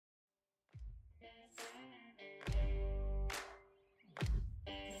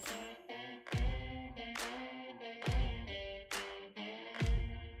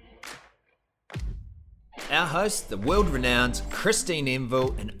our host, the world-renowned Christine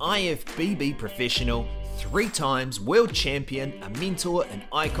Envall, an IFBB professional, 3 times world champion, a mentor, an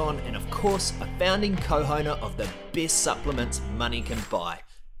icon, and of course, a founding co-owner of the best supplements money can buy,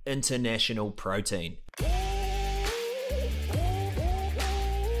 International Protein. In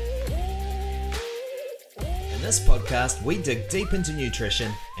this podcast, we dig deep into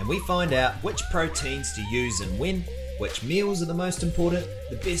nutrition and we find out which proteins to use and when, which meals are the most important,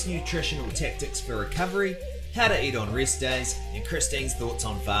 the best nutritional tactics for recovery, how to eat on rest days, and Christine's thoughts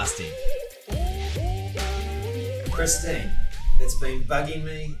on fasting. Christine, it's been bugging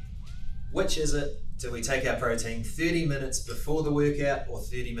me. Which is it? Do we take our protein 30 minutes before the workout or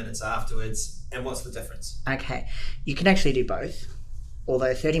 30 minutes afterwards? And what's the difference? Okay, you can actually do both.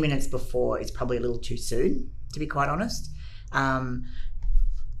 Although 30 minutes before is probably a little too soon, to be quite honest.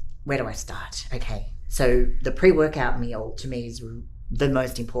 Where do I start? Okay, so the pre-workout meal to me is the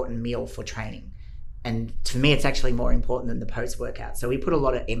most important meal for training. And to me, it's actually more important than the post-workout. So we put a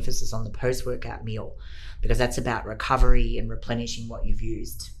lot of emphasis on the post-workout meal because that's about recovery and replenishing what you've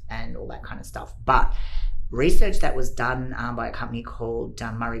used and all that kind of stuff. But research that was done by a company called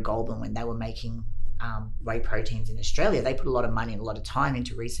Murray Goulburn when they were making whey proteins in Australia, they put a lot of money and a lot of time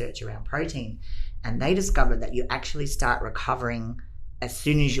into research around protein. And they discovered that you actually start recovering as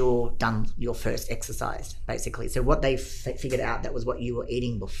soon as you're done your first exercise, basically. So what they figured out that was what you were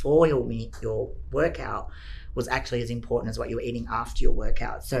eating before your workout was actually as important as what you were eating after your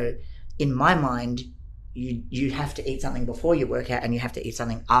workout. So in my mind, you have to eat something before your workout and you have to eat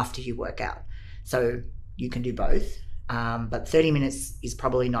something after you work out. So you can do both. But 30 minutes is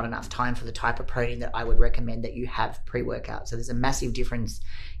probably not enough time for the type of protein that I would recommend that you have pre-workout. So there's a massive difference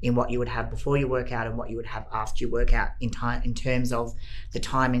in what you would have before you work out and what you would have after you work out in terms of the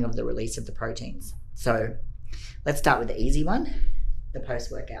timing of the release of the proteins. So let's start with the easy one, the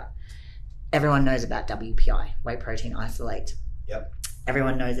post-workout. Everyone knows about WPI, whey protein isolate. Yep.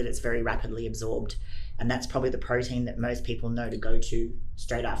 Everyone knows that it's very rapidly absorbed. And that's probably the protein that most people know to go to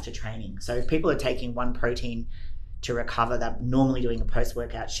straight after training. So if people are taking one protein to recover, they're normally doing a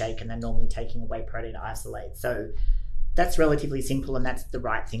post-workout shake and they're normally taking a whey protein isolate. So that's relatively simple and that's the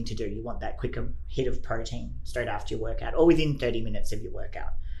right thing to do. You want that quicker hit of protein straight after your workout or within 30 minutes of your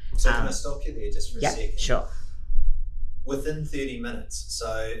workout. So can I stop you there just for a second? Sure. Within 30 minutes,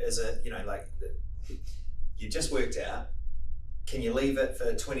 so is it, you just worked out, can you leave it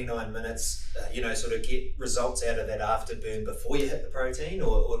for 29 minutes, sort of get results out of that afterburn before you hit the protein?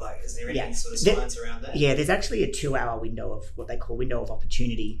 Or is there any sort of science around that? Yeah, there's actually a 2-hour window of what they call window of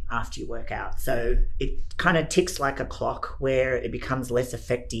opportunity after you work out. So it kind of ticks like a clock where it becomes less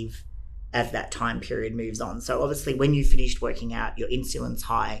effective as that time period moves on. So obviously when you finished working out, your insulin's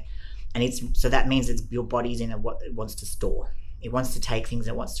high, and so that means your body's in what it wants to store. It wants to take things,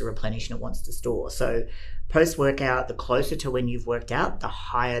 it wants to replenish, and it wants to store. So post-workout, the closer to when you've worked out, the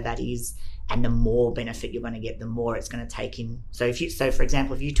higher that is, and the more benefit you're going to get, the more it's going to take in. So for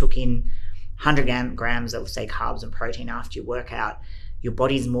example, if you took in 100 grams of, say, carbs and protein after your workout, your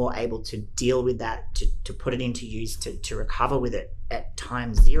body's more able to deal with that, to put it into use, to recover with it at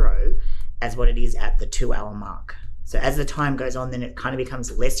time 0 as what it is at the 2-hour mark. So as the time goes on, then it kind of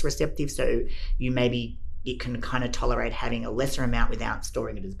becomes less receptive. So it can kind of tolerate having a lesser amount without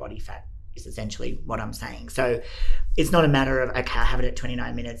storing it as body fat, is essentially what I'm saying. So it's not a matter of, okay, I have it at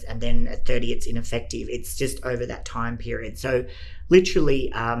 29 minutes and then at 30 it's ineffective. It's just over that time period. So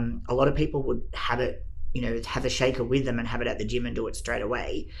literally a lot of people would have it, have a shaker with them and have it at the gym and do it straight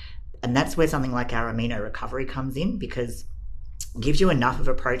away. And that's where something like our amino recovery comes in, because it gives you enough of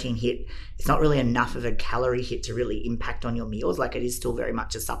a protein hit. It's not really enough of a calorie hit to really impact on your meals. Like, it is still very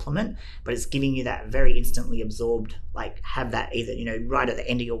much a supplement, but it's giving you that very instantly absorbed, have that either, right at the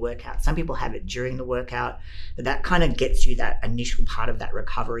end of your workout. Some people have it during the workout, but that kind of gets you that initial part of that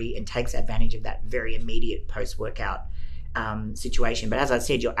recovery and takes advantage of that very immediate post-workout situation. But as I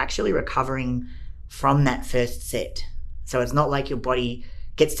said, you're actually recovering from that first set. So it's not like your body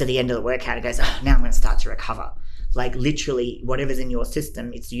gets to the end of the workout and goes, oh, now I'm going to start to recover. Like, literally whatever's in your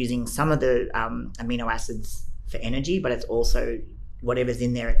system, it's using some of the amino acids for energy, but it's also whatever's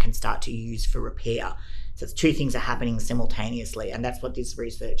in there it can start to use for repair. So it's 2 things are happening simultaneously, and that's what this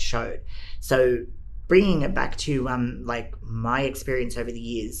research showed. So bringing it back to my experience over the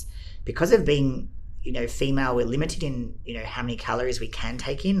years, because of being female, we're limited in how many calories we can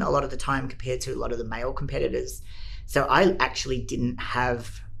take in a lot of the time compared to a lot of the male competitors. So I actually didn't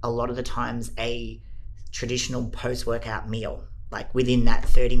have a lot of the times a traditional post-workout meal within that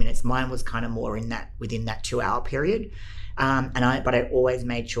 30 minutes. Mine was kind of more within that 2-hour period, but I always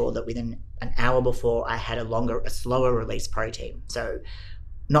made sure that within an hour before I had a slower release protein. So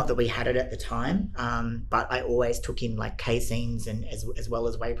Not that we had it at the time, but I always took in like caseins and as well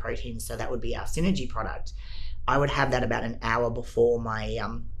as whey protein. So that would be our Synergy product. I would have that about an hour before my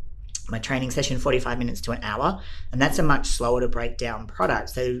my training session, 45 minutes to an hour, and that's a much slower to break down product.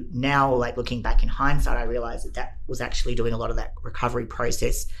 So now, like looking back in hindsight, I realized that that was actually doing a lot of that recovery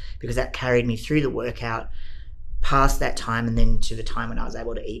process, because that carried me through the workout, past that time, and then to the time when I was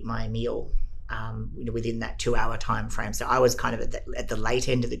able to eat my meal within that 2 hour time frame. So I was kind of at the late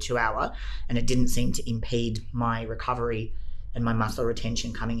end of the 2 hour, and it didn't seem to impede my recovery and my muscle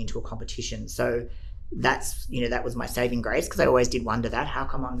retention coming into a competition. So that's, that was my saving grace, because I always did wonder that, how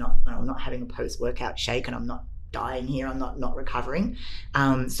come I'm not having a post-workout shake and I'm not dying here, I'm not recovering.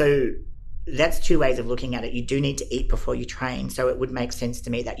 So that's two ways of looking at it. You do need to eat before you train, so it would make sense to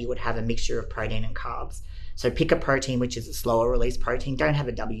me that you would have a mixture of protein and carbs. So pick a protein which is a slower release protein. Don't have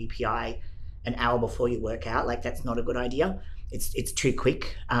a WPI an hour before you work out. Like, that's not a good idea. It's too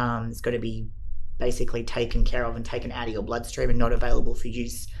quick. It's got to be basically taken care of and taken out of your bloodstream and not available for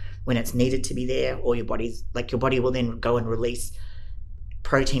use when it's needed to be there, or your body will then go and release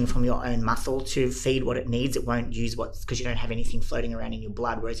protein from your own muscle to feed what it needs. It won't use because you don't have anything floating around in your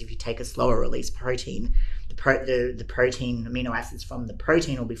blood. Whereas if you take a slower release protein, the protein amino acids from the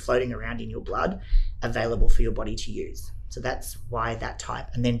protein will be floating around in your blood, available for your body to use. So that's why that type.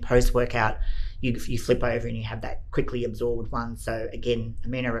 And then post workout, you flip over and you have that quickly absorbed one. So again,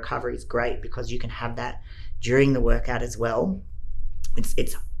 amino recovery is great because you can have that during the workout as well.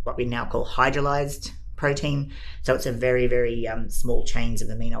 It's what we now call hydrolyzed protein. So it's a very, very small chains of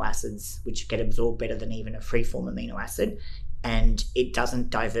amino acids which get absorbed better than even a free-form amino acid. And it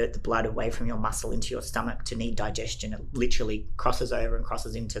doesn't divert the blood away from your muscle into your stomach to need digestion. It literally crosses over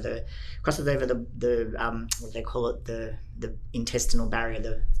the what do they call it, the intestinal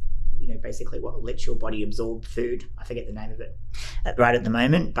barrier, basically what lets your body absorb food. I forget the name of it right at the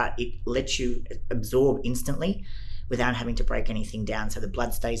moment, but it lets you absorb instantly without having to break anything down. So the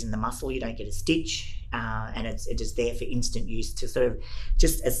blood stays in the muscle, you don't get a stitch, and it's just there for instant use to sort of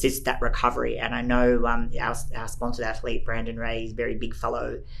just assist that recovery. And I know our sponsored athlete, Brandon Ray, is a very big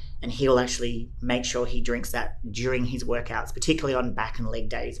fellow, and he'll actually make sure he drinks that during his workouts, particularly on back and leg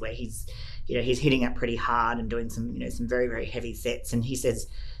days where he's hitting it pretty hard and doing some very, very heavy sets. And he says,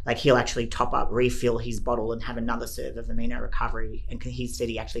 like, he'll actually top up, refill his bottle and have another serve of amino recovery. And he said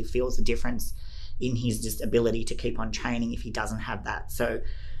he actually feels the difference in his just ability to keep on training if he doesn't have that. So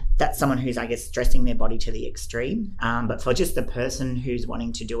that's someone who's, I guess, stressing their body to the extreme. But for just the person who's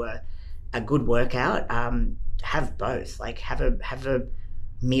wanting to do a good workout, have both. Like, have a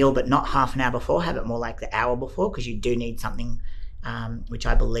meal, but not half an hour before. Have it more like the hour before, because you do need something which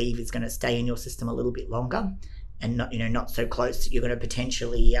I believe is going to stay in your system a little bit longer, and not so close that you're going to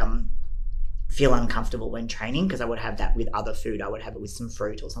potentially feel uncomfortable when training, because I would have that with other food. I would have it with some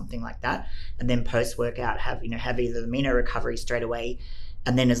fruit or something like that. And then post-workout have either the amino recovery straight away,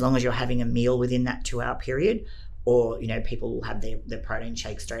 and then as long as you're having a meal within that 2 hour period, or people will have their protein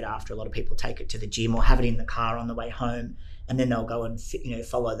shake straight after. A lot of people take it to the gym or have it in the car on the way home, and then they'll go and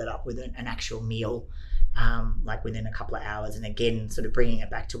follow that up with an actual meal like within a couple of hours. And again, sort of bringing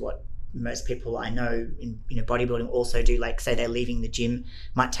it back to what most people I know in bodybuilding also do, like say they're leaving the gym,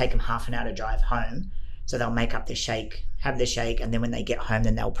 might take them half an hour to drive home, so they'll make up their shake, have their shake, and then when they get home,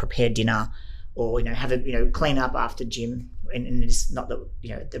 then they'll prepare dinner, or have a clean up after gym. And it's not that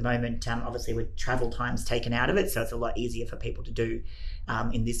at the moment obviously with travel times taken out of it, so it's a lot easier for people to do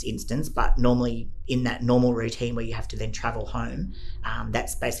in this instance. But normally in that normal routine where you have to then travel home,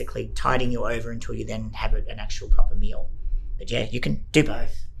 that's basically tiding you over until you then have an actual proper meal. But yeah, you can do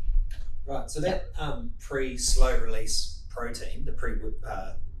both. Right, so that pre-slow release protein, the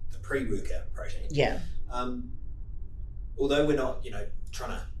pre-workout protein. Yeah. Although we're not,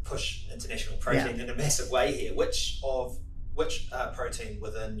 trying to push international protein in a massive way here, which protein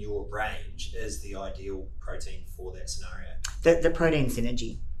within your range is the ideal protein for that scenario? The protein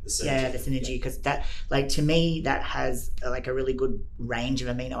synergy. Yeah, the synergy, because that, like, to me, that has like a really good range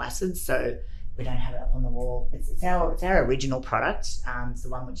of amino acids. So we don't have it up on the wall. It's our original product. It's the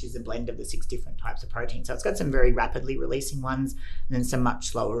one which is a blend of the 6 different types of protein. So it's got some very rapidly releasing ones and then some much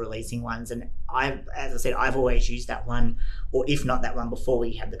slower releasing ones. And as I said, I've always used that one, or if not that one, before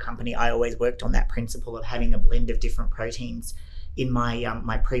we had the company, I always worked on that principle of having a blend of different proteins in my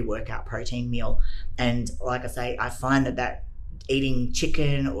my pre-workout protein meal. And like I say, I find that eating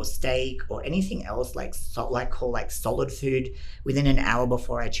chicken or steak or anything else like solid food within an hour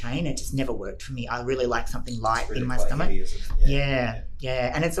before I train, it just never worked for me. I really like something light really in my stomach. Heavy, yeah.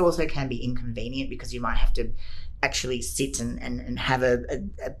 And it's also can be inconvenient because you might have to actually sit and have a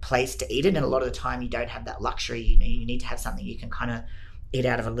place to eat it, and a lot of the time you don't have that luxury. You need to have something you can kind of eat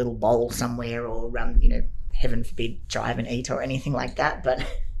out of a little bowl somewhere, or heaven forbid, drive and eat or anything like that. But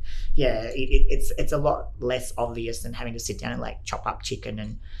yeah, it's a lot less obvious than having to sit down and like chop up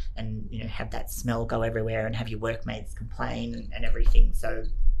chicken and have that smell go everywhere and have your workmates complain and everything. So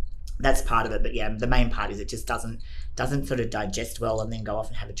that's part of it. But yeah, the main part is it just doesn't sort of digest well, and then go off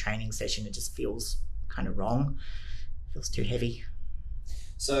and have a training session. It just feels kind of wrong. Feels too heavy.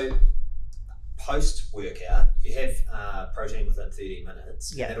 So post-workout, you have protein within 30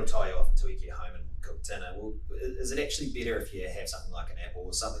 minutes. Yeah. And that'll tie you off until you get home and cook dinner. Well, is it actually better if you have something like an apple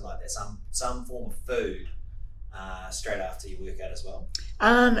or something like that, some form of food straight after your workout as well?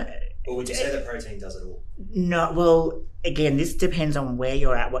 Or would you say that protein does it all? No, well, again, this depends on where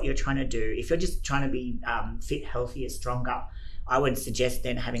you're at, what you're trying to do. If you're just trying to be fit, healthier, stronger, I would suggest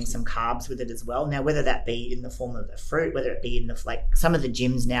then having some carbs with it as well. Now, whether that be in the form of a fruit, whether it be in like some of the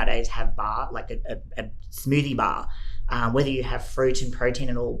gyms nowadays have like a smoothie bar, whether you have fruit and protein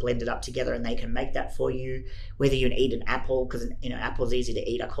and all blended up together and they can make that for you, whether you eat an apple, because apple's easy to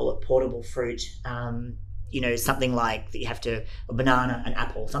eat. I call it portable fruit. Something like that you have to, a banana, an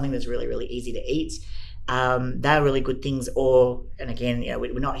apple, something that's really, really easy to eat. They're really good things. And again,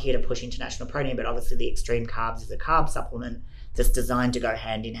 we're not here to push international protein, but obviously the extreme carbs is a carb supplement that's designed to go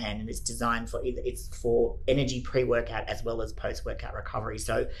hand in hand, and it's designed for energy pre-workout as well as post-workout recovery.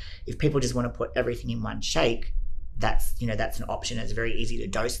 So if people just want to put everything in one shake, that's an option. It's very easy to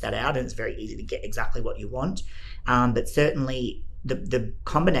dose that out, and it's very easy to get exactly what you want. But certainly the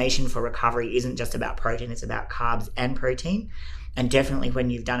combination for recovery isn't just about protein, it's about carbs and protein. And definitely when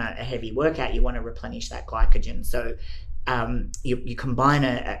you've done a heavy workout, you want to replenish that glycogen. So you combine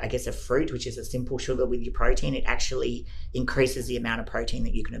a fruit, which is a simple sugar, with your protein. It actually increases the amount of protein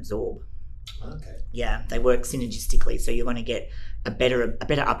that you can absorb. Okay. Yeah, they work synergistically. So you want to get a better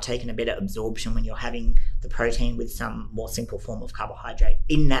uptake and a better absorption when you're having the protein with some more simple form of carbohydrate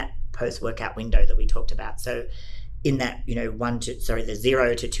in that post-workout window that we talked about. So in that, the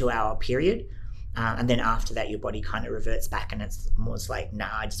 0 to 2 hour period. And then after that, your body kind of reverts back, and it's almost like, nah,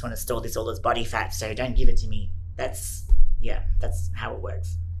 I just want to store this all as body fat, so don't give it to me. That's how it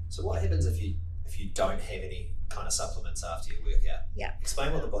works. So what happens if you don't have any kind of supplements after your workout? Yeah.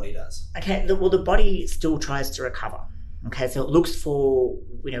 Explain what the body does. Okay, the body still tries to recover. Okay, so it looks for,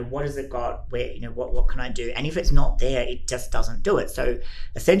 what has it got, where, what can I do? And if it's not there, it just doesn't do it. So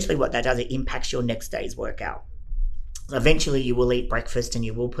essentially what that does, it impacts your next day's workout. Eventually you will eat breakfast and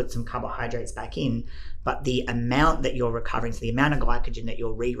you will put some carbohydrates back in, but the amount that you're recovering, so the amount of glycogen that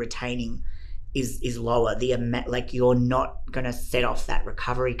you're retaining is lower. You're not going to set off that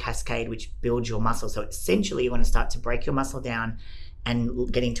recovery cascade which builds your muscle. So essentially you want to start to break your muscle down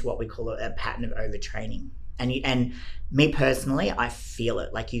and get into what we call a pattern of overtraining. And me personally, I feel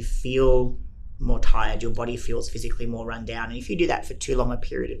it. Like, you feel more tired, your body feels physically more run down. And if you do that for too long a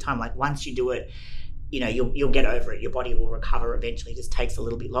period of time, like once you do it, you'll get over it. Your body will recover eventually. It just takes a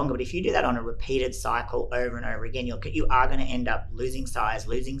little bit longer. But if you do that on a repeated cycle over and over again, you are going to end up losing size,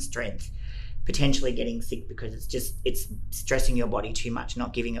 losing strength, potentially getting sick, because it's stressing your body too much,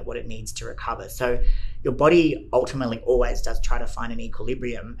 not giving it what it needs to recover. So your body ultimately always does try to find an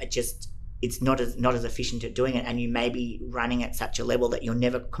equilibrium. It's not as efficient at doing it, and you may be running at such a level that you're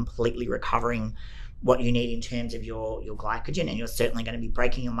never completely recovering what you need in terms of your glycogen, and you're certainly going to be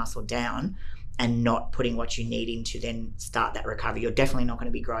breaking your muscle down and not putting what you need in to then start that recovery. You're definitely not going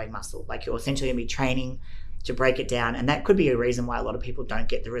to be growing muscle. Like, you're essentially going to be training to break it down, and that could be a reason why a lot of people don't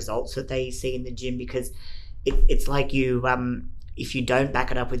get the results that they see in the gym, because it's like if you don't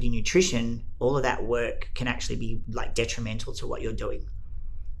back it up with your nutrition, all of that work can actually be like detrimental to what you're doing.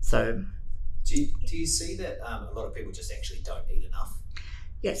 So do you see that a lot of people just actually don't eat enough?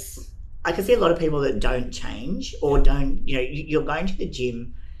 Yes, I can see a lot of people that don't change, or don't, you're going to the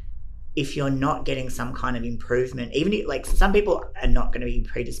gym, if you're not getting some kind of improvement, even if, like, some people are not going to be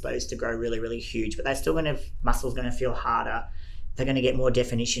predisposed to grow really, really huge, but they're still going to, muscle's going to feel harder, they're going to get more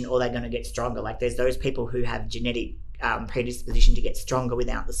definition, or they're going to get stronger. Like, there's those people who have genetic predisposition to get stronger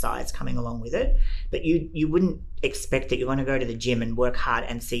without the size coming along with it. But you wouldn't expect that you're going to go to the gym and work hard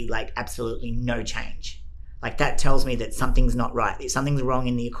and see like absolutely no change. Like, that tells me that something's not right. Something's wrong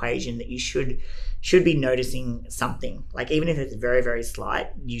in the equation, that you should be noticing something. Like, even if it's very, very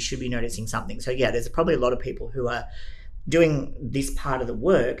slight, you should be noticing something. So yeah, there's probably a lot of people who are doing this part of the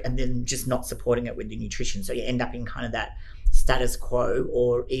work and then just not supporting it with the nutrition. So you end up in kind of that status quo,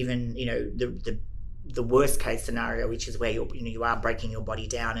 or even, the worst case scenario, which is where you are breaking your body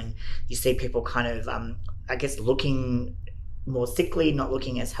down, and you see people kind of, looking more sickly, not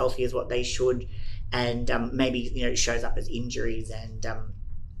looking as healthy as what they should. And maybe, it shows up as injuries and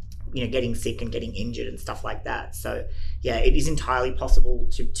getting sick and getting injured and stuff like that. So yeah, it is entirely possible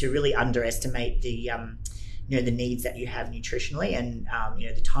to really underestimate the the needs that you have nutritionally, and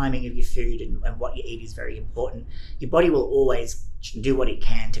the timing of your food and what you eat is very important. Your body will always do what it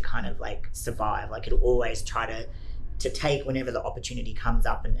can to kind of like survive. Like it'll always try to take whenever the opportunity comes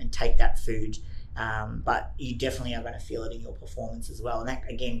up and take that food. But you definitely are going to feel it in your performance as well. And that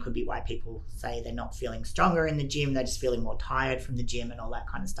again could be why people say they're not feeling stronger in the gym, they're just feeling more tired from the gym and all that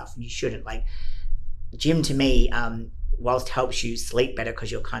kind of stuff. And you shouldn't. Like gym to me, whilst helps you sleep better because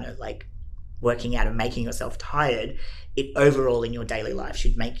you're kind of like working out and making yourself tired, it overall in your daily life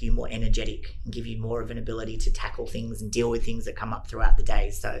should make you more energetic and give you more of an ability to tackle things and deal with things that come up throughout the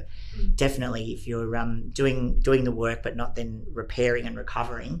day. So definitely if you're doing the work but not then repairing and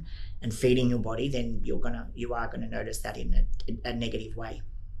recovering and feeding your body, then you are gonna notice that in a negative way.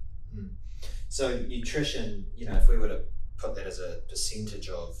 So nutrition, if we were to put that as a percentage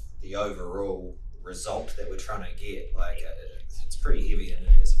of the overall result that we're trying to get, like it's pretty heavy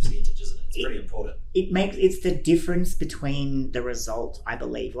as a percentage, isn't it? It's pretty important. It's the difference between the result, I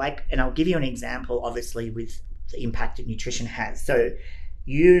believe. And I'll give you an example, obviously, with the impact that nutrition has. So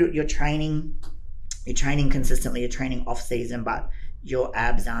you're training consistently, you're training off season, but your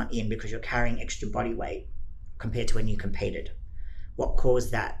abs aren't in because you're carrying extra body weight compared to when you competed. What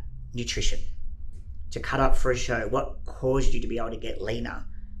caused that? Nutrition. To cut up for a show, what caused you to be able to get leaner?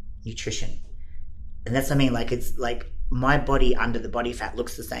 Nutrition. And that's what I mean, like it's like my body under the body fat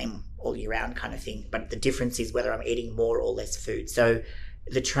looks the same all year round kind of thing, but the difference is whether I'm eating more or less food. So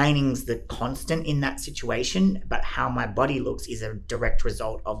the training's the constant in that situation, but how my body looks is a direct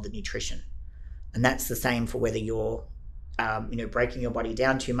result of the nutrition. And that's the same for whether you're breaking your body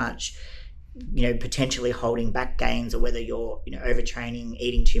down too much, potentially holding back gains, or whether you're overtraining,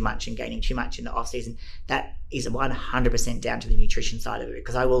 eating too much and gaining too much in the off season. That is 100% down to the nutrition side of it,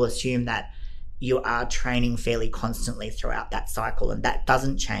 because I will assume that you are training fairly constantly throughout that cycle, and that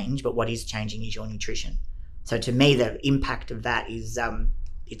doesn't change, but what is changing is your nutrition. So to me, the impact of that is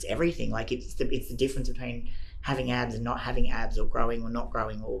it's everything. Like it's the difference between having abs and not having abs, or growing or not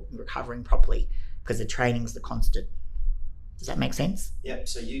growing, or recovering properly, because the training's the constant. Does that make sense? Yeah.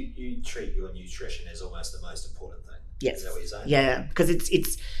 So you treat your nutrition as almost the most important thing. Yes. Is that what you're saying? Yeah, because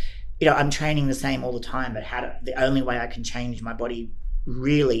it's I'm training the same all the time, but the only way I can change my body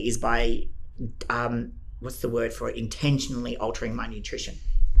really is by what's the word for it? Intentionally altering my nutrition.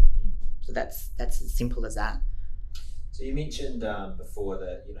 So that's as simple as that. So you mentioned before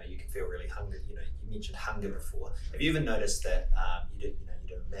that you can feel really hungry. You mentioned hunger before. Have you ever noticed that you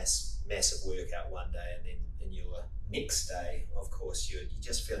do a massive workout one day, and then in your next day, of course, you're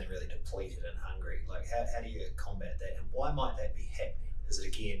just feeling really depleted and hungry? Like how do you combat that, and why might that be happening? Is it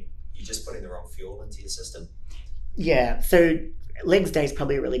again you're just putting the wrong fuel into your system? Yeah. So legs day is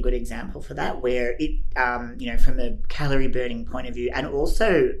probably a really good example for that, where it, from a calorie burning point of view, and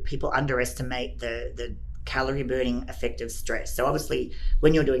also people underestimate the calorie burning effect of stress. So obviously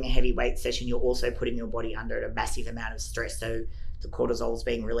when you're doing a heavy weight session, you're also putting your body under a massive amount of stress. So the cortisol is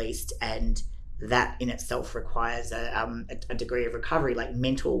being released, and that in itself requires a degree of recovery, like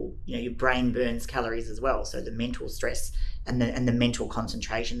mental, your brain burns calories as well. So the mental stress and the mental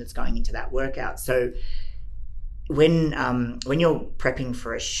concentration that's going into that workout. So when you're prepping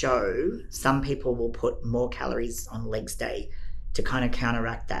for a show, some people will put more calories on legs day to kind of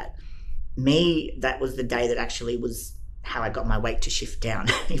counteract that. Me, that was the day that actually was how I got my weight to shift down.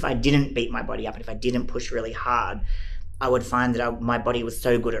 If I didn't beat my body up, and if I didn't push really hard, I would find that my body was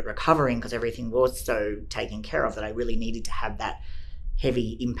so good at recovering, because everything was so taken care of, that I really needed to have that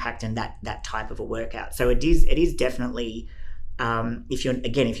heavy impact and that type of a workout. So it is definitely, if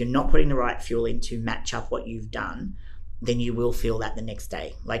you're not putting the right fuel in to match up what you've done, then you will feel that the next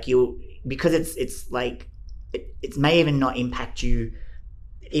day. Like because it's like it may even not impact you.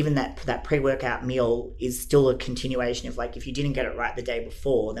 Even that pre-workout meal is still a continuation of, like, if you didn't get it right the day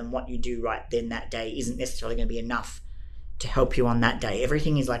before, then what you do right then that day isn't necessarily going to be enough to help you on that day.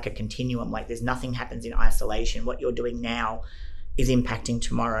 Everything is like a continuum. Like there's nothing happens in isolation. What you're doing now is impacting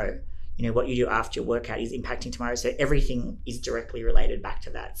tomorrow. What you do after your workout is impacting tomorrow. So everything is directly related back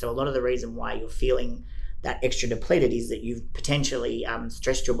to that. So a lot of the reason why you're feeling that extra depleted is that you've potentially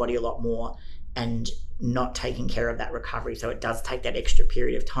stressed your body a lot more and not taking care of that recovery. So it does take that extra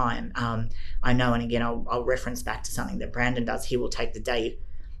period of time. I know, and again, I'll reference back to something that Brandon does. He will take the day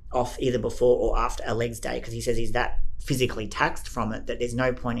off either before or after a legs day, because he says he's that physically taxed from it that there's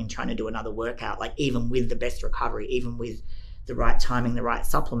no point in trying to do another workout. Like even with the best recovery, even with the right timing, the right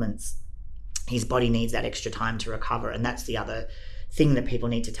supplements, his body needs that extra time to recover. And that's the other thing that people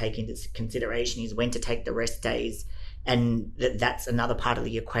need to take into consideration, is when to take the rest days And that's another part of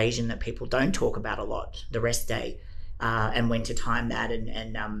the equation that people don't talk about a lot, the rest day, and when to time that, and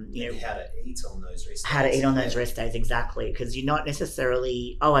you know, how to eat on those rest days. How to eat on those rest days, exactly. Because you're not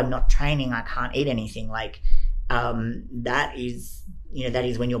necessarily, oh, I'm not training, I can't eat anything. Like that is, you know, that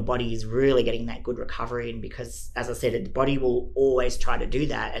is when your body is really getting that good recovery. And because, as I said, the body will always try to do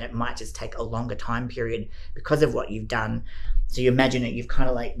that, and it might just take a longer time period because of what you've done. So you imagine it, you've kind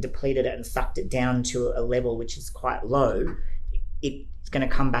of like depleted it and sucked it down to a level which is quite low. It's going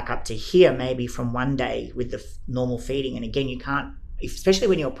to come back up to here maybe from one day with the normal feeding. And again, you can't, especially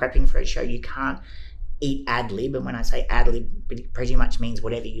when you're prepping for a show, you can't eat ad lib. And when I say ad lib, it pretty much means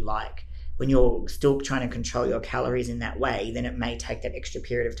whatever you like. When you're still trying to control your calories in that way, then it may take that extra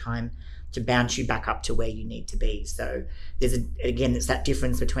period of time to bounce you back up to where you need to be. So there's again, it's that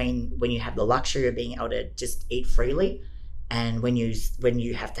difference between when you have the luxury of being able to just eat freely, and when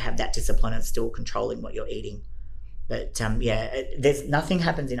you have to have that discipline of still controlling what you're eating. But there's nothing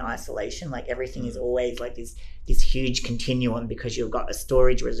happens in isolation. Like everything is always like this huge continuum, because you've got a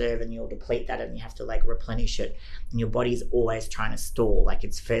storage reserve and you'll deplete that and you have to like replenish it. And your body's always trying to store. Like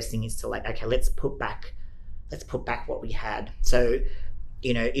its first thing is to like, okay, let's put back what we had. So,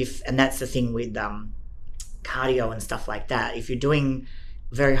 you know, and that's the thing with cardio and stuff like that. If you're doing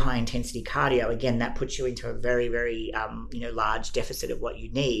very high intensity cardio, again, that puts you into a very, very large deficit of what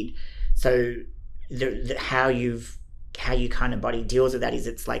you need. So how you kind of body deals with that is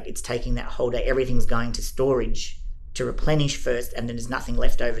it's like it's taking that whole day, everything's going to storage to replenish first, and then there's nothing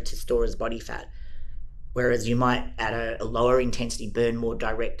left over to store as body fat. Whereas you might at a lower intensity burn more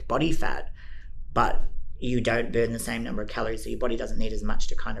direct body fat, but you don't burn the same number of calories, so your body doesn't need as much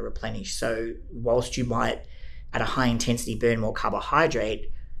to kind of replenish. So whilst you might at a high intensity burn more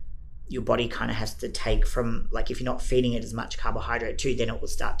carbohydrate, your body kind of has to take from, like if you're not feeding it as much carbohydrate too, then it will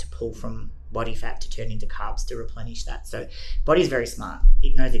start to pull from body fat to turn into carbs to replenish that. So body's very smart.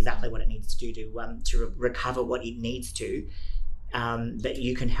 It knows exactly what it needs to do to recover what it needs to. But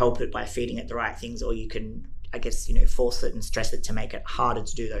you can help it by feeding it the right things, or you can, I guess, force it and stress it to make it harder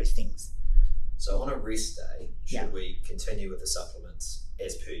to do those things. So on a rest day, should we continue with the supplements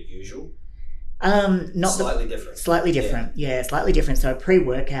as per usual? Slightly different. Yeah, slightly different. So a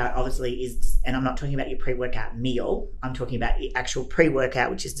pre-workout obviously is, and I'm not talking about your pre-workout meal. I'm talking about the actual pre-workout,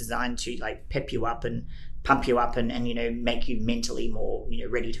 which is designed to like pep you up and pump you up and make you mentally more,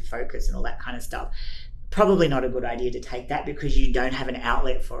 ready to focus and all that kind of stuff. Probably not a good idea to take that because you don't have an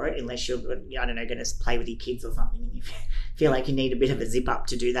outlet for it unless you're, going to play with your kids or something and you feel like you need a bit of a zip up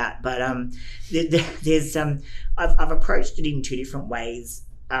to do that. But there's I've approached it in two different ways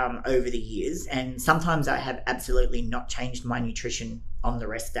over the years, and sometimes I have absolutely not changed my nutrition on the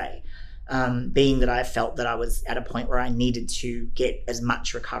rest day, being that I felt that I was at a point where I needed to get as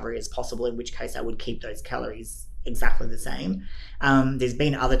much recovery as possible, in which case I would keep those calories exactly the same. There's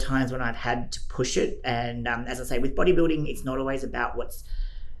been other times when I've had to push it, and as I say, with bodybuilding, it's not always about what's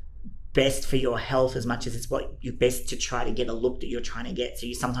best for your health as much as it's what you're best to try to get a look that you're trying to get. So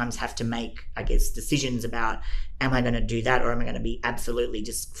you sometimes have to make, I guess, decisions about, am I going to do that, or am I going to be absolutely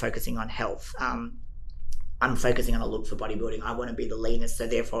just focusing on health? I'm focusing on a look for bodybuilding. I want to be the leanest, so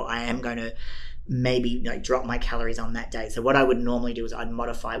therefore I am going to maybe drop my calories on that day. So what I would normally do is I'd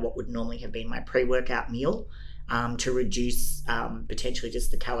modify what would normally have been my pre-workout meal to reduce potentially just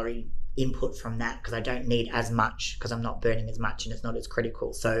the calorie input from that, because I don't need as much because I'm not burning as much and it's not as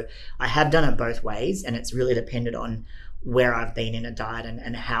critical. So I have done it both ways, and it's really depended on where I've been in a diet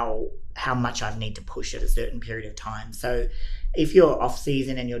and how much I need to push at a certain period of time. So if you're off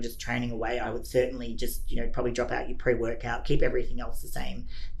season and you're just training away, I would certainly just probably drop out your pre-workout, keep everything else the same.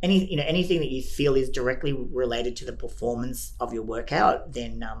 Anything that you feel is directly related to the performance of your workout,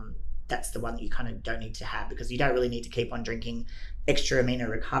 then that's the one that you kind of don't need to have, because you don't really need to keep on drinking extra amino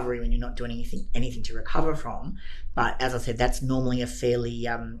recovery when you're not doing anything to recover from. But as I said, that's normally a fairly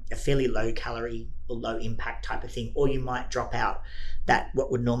low calorie or low impact type of thing. Or you might drop out that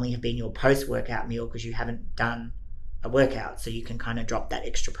what would normally have been your post-workout meal because you haven't done a workout, so you can kind of drop that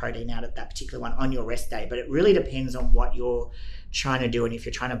extra protein out of that particular one on your rest day. But it really depends on what you're trying to do, and if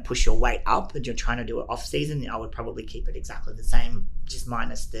you're trying to push your weight up and you're trying to do it off season, I would probably keep it exactly the same, just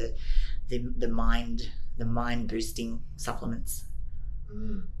minus the mind boosting supplements.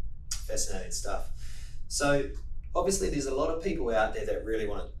 Fascinating stuff. So obviously there's a lot of people out there that really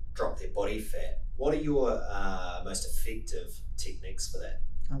want to drop their body fat. What are your most effective techniques for that?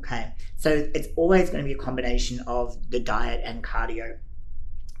 Okay, so it's always going to be a combination of the diet and cardio.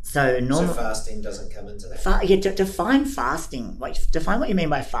 So fasting doesn't come into that? Define fasting. Define what you mean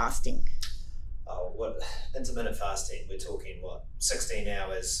by fasting. Oh, what intermittent fasting? We're talking 16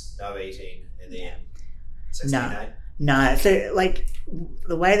 hours, no eating, and then 16, No, so like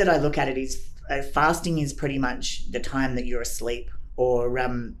the way that I look at it is fasting is pretty much the time that you're asleep, or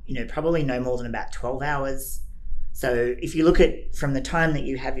probably no more than about 12 hours. So if you look at from the time that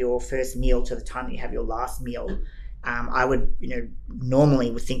you have your first meal to the time that you have your last meal, I would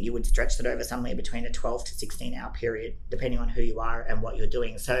normally would think you would stretch that over somewhere between a 12 to 16 hour period, depending on who you are and what you're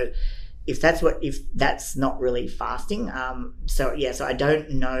doing. So if that's not really fasting, so I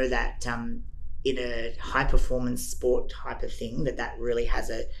don't know that in a high performance sport type of thing that really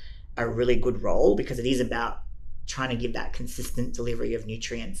has a really good role, because it is about trying to give that consistent delivery of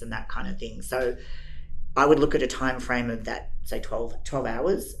nutrients and that kind of thing. So I would look at a time frame of that, say 12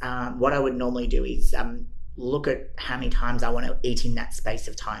 hours. What I would normally do is look at how many times I want to eat in that space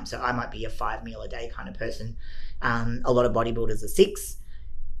of time. So I might be a 5 meal a day kind of person. A lot of bodybuilders are 6.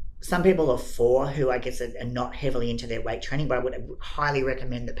 Some people are 4 who I guess are not heavily into their weight training, but I would highly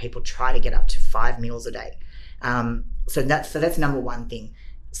recommend that people try to get up to 5 meals a day. So that's number one thing.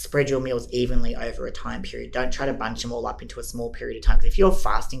 Spread your meals evenly over a time period. Don't try to bunch them all up into a small period of time. Because if you're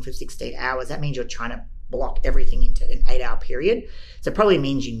fasting for 16 hours, that means you're trying to block everything into an 8-hour period. So it probably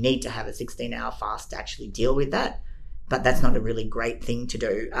means you need to have a 16-hour fast to actually deal with that. But that's not a really great thing to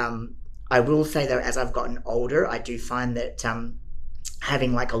do. I will say though, as I've gotten older, I do find that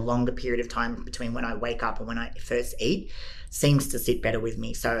having like a longer period of time between when I wake up and when I first eat seems to sit better with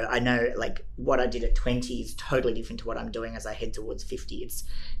me. So I know like what I did at 20 is totally different to what I'm doing as I head towards 50.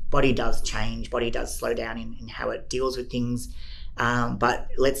 Body does change, body does slow down in how it deals with things. But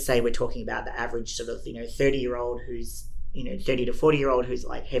let's say we're talking about the average sort of 30-year-old who's 30 to 40-year-old who's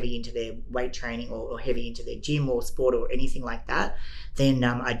like heavy into their weight training or heavy into their gym or sport or anything like that, then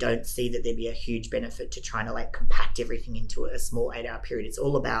I don't see that there'd be a huge benefit to trying to like compact everything into a small 8-hour period. It's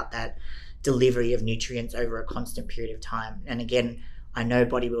all about that delivery of nutrients over a constant period of time. And again, I know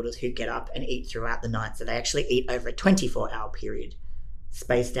bodybuilders who get up and eat throughout the night, so they actually eat over a 24-hour period,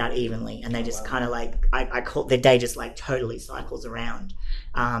 spaced out evenly, and they just kind of like I call their day just like totally cycles around.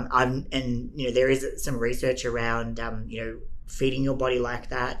 There is some research around feeding your body like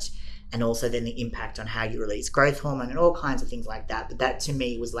that, and also then the impact on how you release growth hormone and all kinds of things like that. But that to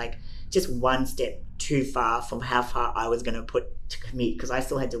me was like just one step too far from how far I was going to put to commit, because I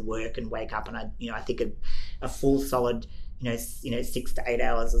still had to work and wake up, and I think a full solid 6 to 8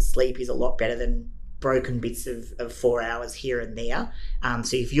 hours of sleep is a lot better than broken bits of 4 hours here and there.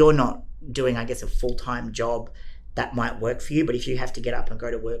 So if you're not doing, I guess, a full-time job, that might work for you. But if you have to get up and go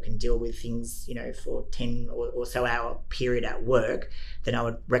to work and deal with things, for 10 or so hour period at work, then I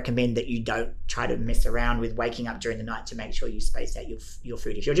would recommend that you don't try to mess around with waking up during the night to make sure you space out your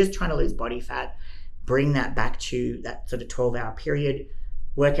food. If you're just trying to lose body fat, bring that back to that sort of 12-hour period,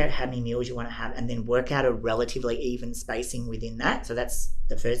 work out how many meals you want to have, and then work out a relatively even spacing within that. So that's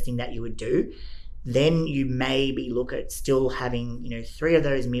the first thing that you would do. Then you maybe look at still having 3 of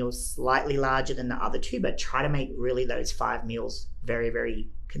those meals slightly larger than the other 2, but try to make really those 5 meals very, very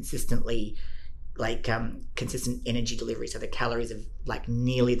consistently like consistent energy delivery. So the calories are like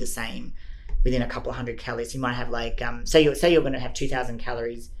nearly the same within a couple of hundred calories. You might have like say you're going to have 2,000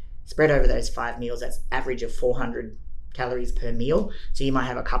 calories spread over those 5 meals. That's average of 400 calories per meal. So you might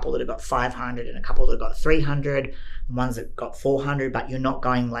have a couple that have got 500 and a couple that have got 300 and ones that got 400, but you're not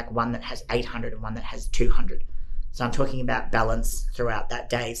going like one that has 800 and one that has 200. So I'm talking about balance throughout that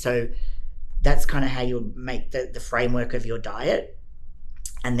day. So that's kind of how you make the framework of your diet.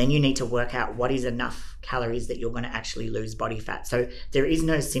 And then you need to work out what is enough calories that you're going to actually lose body fat. So there is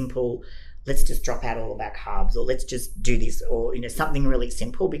no simple, let's just drop out all of our carbs, or let's just do this, or something really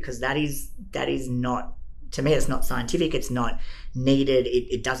simple, because that is not, to me, it's not scientific. It's not needed.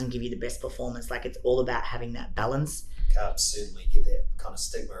 It doesn't give you the best performance. Like, it's all about having that balance. Carbs certainly get that kind of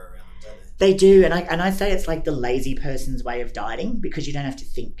stigma around them, don't they? They do, and I say it's like the lazy person's way of dieting, because you don't have to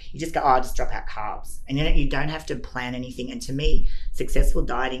think. You just go, I'll just drop out carbs, and you don't have to plan anything. And to me, successful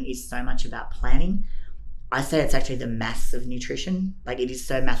dieting is so much about planning. I say it's actually the maths of nutrition. Like, it is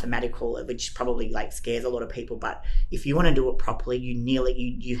so mathematical, which probably like scares a lot of people. But if you want to do it properly,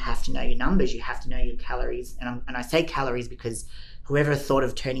 you have to know your numbers. You have to know your calories. And I say calories because whoever thought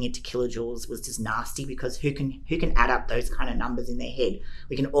of turning it to kilojoules was just nasty, because who can add up those kind of numbers in their head?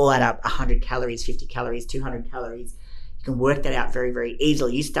 We can all add up 100 calories, 50 calories, 200 calories. You can work that out very, very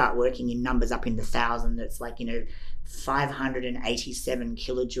easily. You start working in numbers up in the 1,000. It's like, 587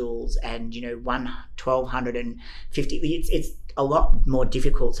 kilojoules and 1,250. It's a lot more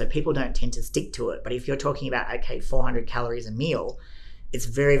difficult, so people don't tend to stick to it. But if you're talking about 400 calories a meal, it's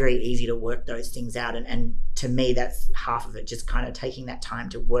very, very easy to work those things out. And to me, that's half of it, just kind of taking that time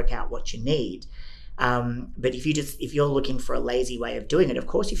to work out what you need. But if you're looking for a lazy way of doing it, of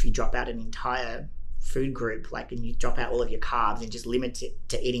course, if you drop out an entire food group, like, and you drop out all of your carbs and just limit it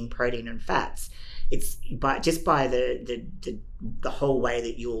to eating protein and fats, it's by the whole way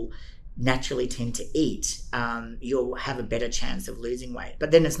that you'll naturally tend to eat, you'll have a better chance of losing weight.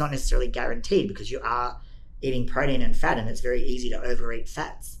 But then it's not necessarily guaranteed, because you are eating protein and fat, and it's very easy to overeat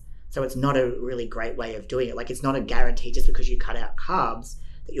fats. So it's not a really great way of doing it. Like, it's not a guarantee just because you cut out carbs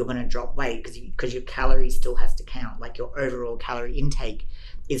that you're going to drop weight, because your calories still has to count. Like, your overall calorie intake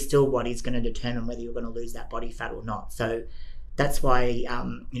is still what is going to determine whether you're going to lose that body fat or not. So that's why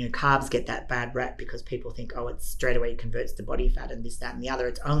carbs get that bad rap, because people think, oh, it straight away converts to body fat and this, that, and the other.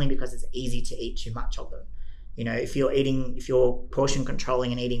 It's only because it's easy to eat too much of them. If you're portion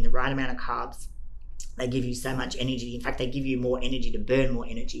controlling and eating the right amount of carbs, they give you so much energy. In fact, they give you more energy to burn more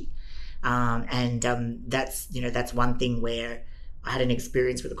energy. That's one thing where I had an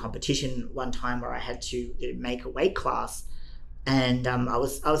experience with a competition one time where I had to make a weight class, and I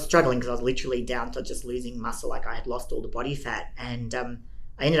was struggling because I was literally down to just losing muscle. Like, I had lost all the body fat, and I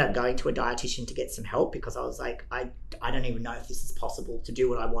ended up going to a dietitian to get some help, because I was like, I don't even know if this is possible to do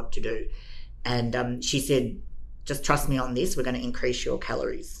what I want to do. And she said, just trust me on this. We're going to increase your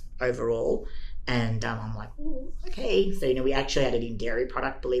calories overall. And I'm like, oh, okay. So, we actually added in dairy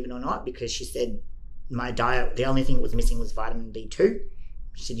product, believe it or not, because she said my diet, the only thing that was missing was vitamin B2.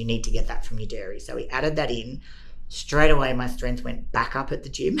 She said, you need to get that from your dairy. So we added that in. Straight away, my strength went back up at the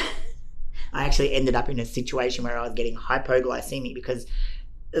gym. I actually ended up in a situation where I was getting hypoglycemic, because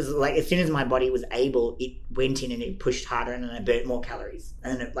it was like, as soon as my body was able, it went in and it pushed harder, and then I burnt more calories,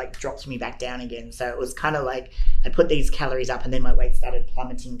 and then it like dropped me back down again. So it was kind of like I put these calories up, and then my weight started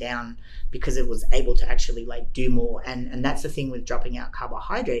plummeting down, because it was able to actually like do more. And that's the thing with dropping out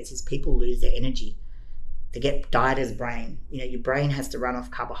carbohydrates, is people lose their energy. They get dieter's brain. Your brain has to run off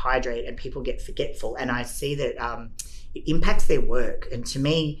carbohydrate, and people get forgetful. And I see that it impacts their work. And to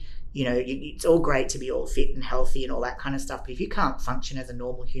me, it's all great to be all fit and healthy and all that kind of stuff, but if you can't function as a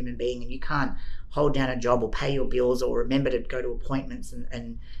normal human being, and you can't hold down a job or pay your bills or remember to go to appointments,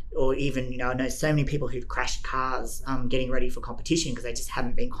 and or even, I know so many people who've crashed cars getting ready for competition because they just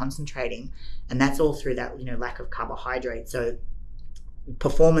haven't been concentrating, and that's all through that lack of carbohydrate. So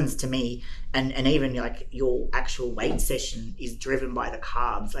performance to me, and even like your actual weight session, is driven by the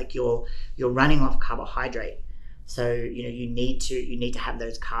carbs. Like, you're running off carbohydrate. So, you need to have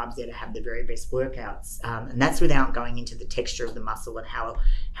those carbs there to have the very best workouts. And that's without going into the texture of the muscle, and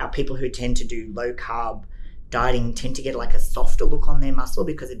how people who tend to do low carb dieting tend to get like a softer look on their muscle,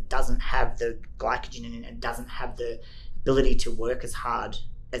 because it doesn't have the glycogen in it, and doesn't have the ability to work as hard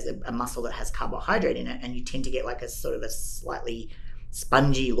as a muscle that has carbohydrate in it. And you tend to get like a sort of a slightly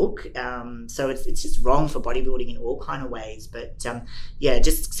spongy look. So it's just wrong for bodybuilding in all kind of ways. But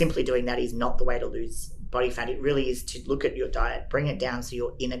just simply doing that is not the way to lose body fat. It really is to look at your diet, bring it down so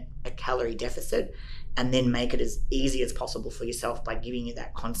you're in a calorie deficit, and then make it as easy as possible for yourself by giving you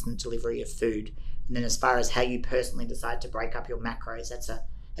that constant delivery of food. And then as far as how you personally decide to break up your macros, that's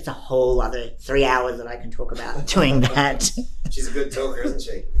a whole other 3 hours that I can talk about doing that. She's a good talker, isn't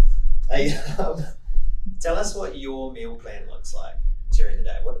she? Hey, tell us what your meal plan looks like during the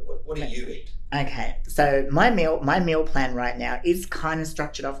day. What do you eat? Okay, so my meal plan right now is kind of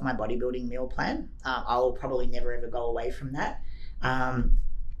structured off my bodybuilding meal plan. I'll probably never ever go away from that.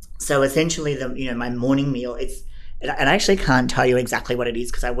 So essentially, my morning meal, and I actually can't tell you exactly what it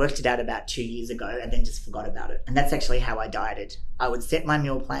is, because I worked it out about 2 years ago and then just forgot about it. And that's actually how I dieted. I would set my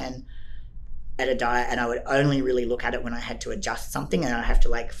meal plan at a diet, and I would only really look at it when I had to adjust something, and I'd have to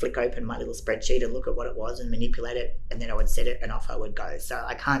like flick open my little spreadsheet and look at what it was and manipulate it, and then I would set it and off I would go. So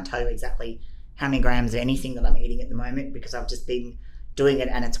I can't tell you exactly how many grams of anything that I'm eating at the moment, because I've just been doing it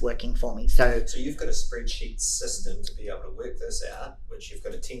and it's working for me. So you've got a spreadsheet system to be able to work this out, which you've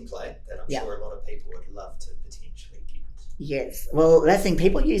got a template that I'm sure a lot of people would love to potentially get. Yes. Well, that's the thing.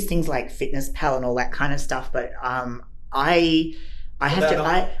 People use things like FitnessPal and all that kind of stuff, but I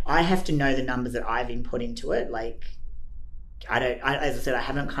have to know the numbers that I've input into it. Like, as I said, I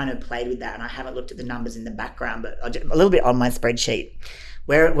haven't kind of played with that, and I haven't looked at the numbers in the background, but a little bit on my spreadsheet.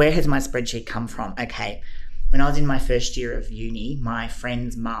 Where has my spreadsheet come from? Okay. When I was in my first year of uni, my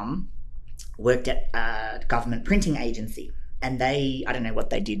friend's mum worked at a government printing agency, and I don't know what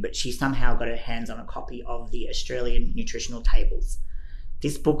they did, but she somehow got her hands on a copy of the Australian nutritional tables.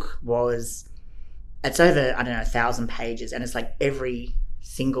 This book it's over, 1,000 pages, and it's like every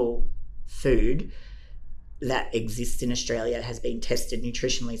single food that exists in Australia has been tested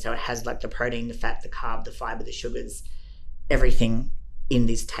nutritionally. So it has like the protein, the fat, the carb, the fiber, the sugars, everything in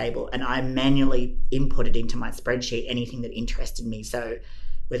this table. And I manually inputted into my spreadsheet anything that interested me. So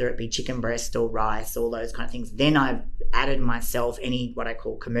whether it be chicken breast or rice, all those kind of things. Then I've added myself any what I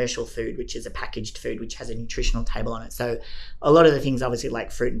call commercial food, which is a packaged food, which has a nutritional table on it. So a lot of the things, obviously, like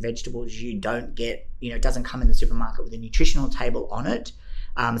fruit and vegetables, you don't get, it doesn't come in the supermarket with a nutritional table on it.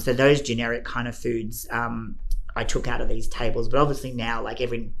 So those generic kind of foods, I took out of these tables. But obviously now, like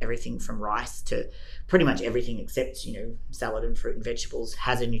everything from rice to pretty much everything except, salad and fruit and vegetables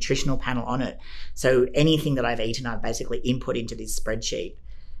has a nutritional panel on it. So anything that I've eaten, I've basically input into this spreadsheet.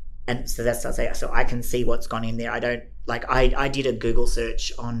 And so that's what I say. So I can see what's gone in there. I don't I did a Google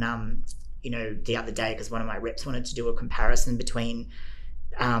search on, the other day, because one of my reps wanted to do a comparison between,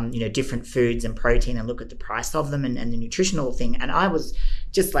 different foods and protein and look at the price of them and the nutritional thing. And I was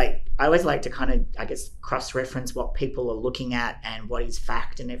just I always like to kind of, I guess, cross-reference what people are looking at and what is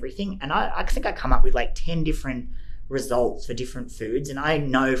fact and everything. And I think I come up with 10 different results for different foods. And I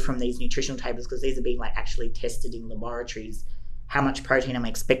know from these nutritional tables, because these are being actually tested in laboratories, how much protein I'm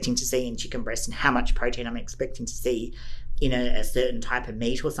expecting to see in chicken breast and how much protein I'm expecting to see in a certain type of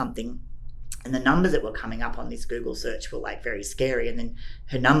meat or something. And the numbers that were coming up on this Google search were very scary. And then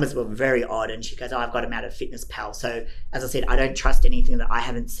her numbers were very odd. And she goes, I've got them out of Fitness Pal. So as I said, I don't trust anything that I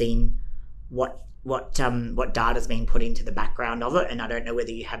haven't seen what data's being put into the background of it. And I don't know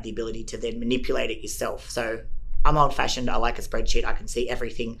whether you have the ability to then manipulate it yourself. So I'm old fashioned. I like a spreadsheet. I can see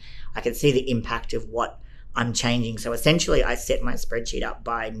everything. I can see the impact of what I'm changing. So essentially I set my spreadsheet up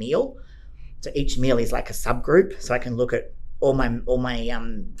by meal. So each meal is like a subgroup. So I can look at all my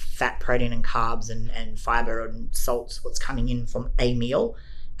fat, protein and carbs and fiber and salts, what's coming in from a meal.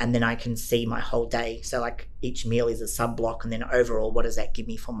 And then I can see my whole day. So each meal is a sub block. And then overall, what does that give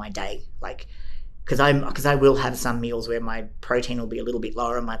me for my day? Because I will have some meals where my protein will be a little bit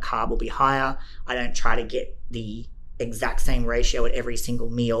lower and my carb will be higher. I don't try to get the exact same ratio at every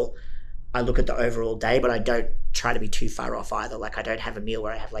single meal. I look at the overall day, but I don't try to be too far off either. I don't have a meal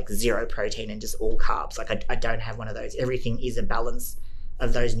where I have zero protein and just all carbs. I don't have one of those. Everything is a balance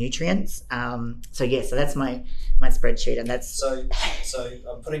of those nutrients. So that's my spreadsheet, and that's so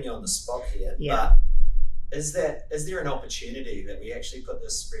I'm putting you on the spot here. Yeah. But is there an opportunity that we actually put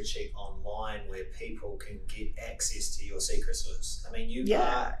this spreadsheet online where people can get access to your secret sauce? I mean, you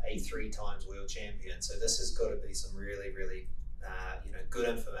are a 3-time world champion, so this has got to be some really, really good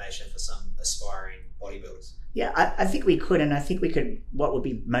information for some aspiring bodybuilders. Yeah, I think we could, and I think we could. What would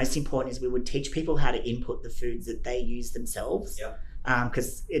be most important is we would teach people how to input the foods that they use themselves. Yeah.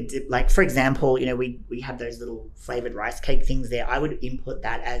 Because for example, we have those little flavored rice cake things there. I would input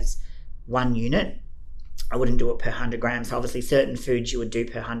that as one unit. I wouldn't do it per 100 grams. So obviously certain foods you would do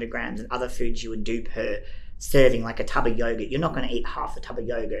per 100 grams and other foods you would do per serving, like a tub of yogurt. You're not going to eat half a tub of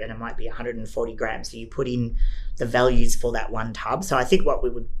yogurt and it might be 140 grams. So you put in the values for that one tub. So I think what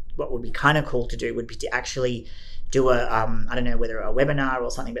would be kind of cool to do would be to actually do I don't know whether a webinar or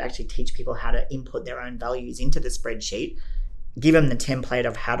something, but actually teach people how to input their own values into the spreadsheet, give them the template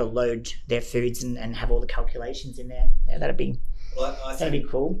of how to load their foods and have all the calculations in there. Yeah, that'd be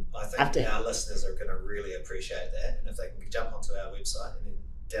cool. I think our listeners are going to really appreciate that. And if they can jump onto our website and then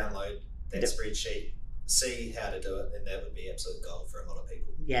download that spreadsheet, see how to do it, then that would be absolute gold for a lot of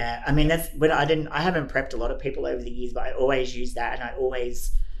people. Yeah, I mean, that's when I haven't prepped a lot of people over the years, but I always use that. And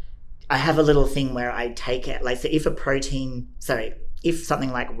I have a little thing where I take it, so if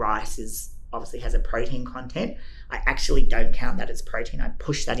something like rice obviously has a protein content, I actually don't count that as protein. I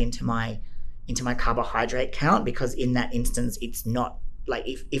push that into my carbohydrate count, because in that instance, it's not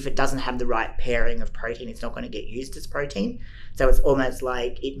if it doesn't have the right pairing of protein, it's not going to get used as protein. So it's almost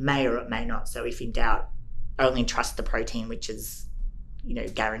like it may or it may not. So if in doubt, only trust the protein, which is,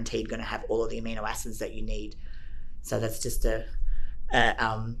 guaranteed going to have all of the amino acids that you need. So that's just you're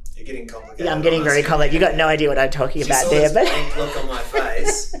getting complicated. Yeah, I'm getting very complicated. You got no idea what I'm talking about there, but blank look on my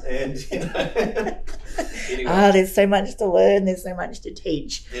face, and anyway. There's so much to learn. There's so much to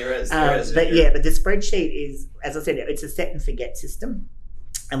teach. There is. But the spreadsheet is, as I said, it's a set and forget system.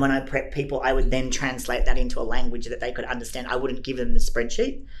 And when I prep people, I would then translate that into a language that they could understand. I wouldn't give them the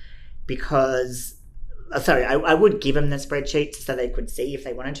spreadsheet I would give them the spreadsheet so they could see if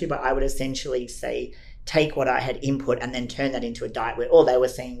they wanted to, but I would essentially say, take what I had input and then turn that into a diet where all they were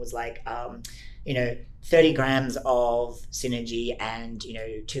saying was 30 grams of Synergy and,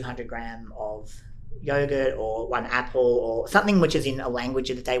 200 gram of yogurt or 1 apple or something which is in a language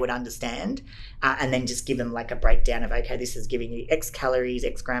that they would understand, and then just give them a breakdown of, okay, this is giving you X calories,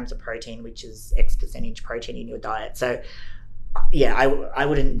 X grams of protein, which is X percentage protein in your diet. So yeah, I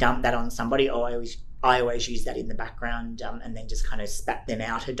wouldn't dump that on somebody. I always use that in the background, and then just kind of spat them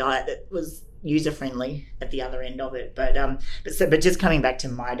out a diet that was user friendly at the other end of it. But just coming back to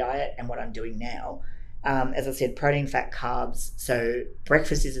my diet and what I'm doing now, As I said, protein, fat, carbs. So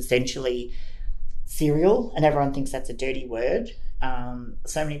breakfast is essentially cereal, and everyone thinks that's a dirty word.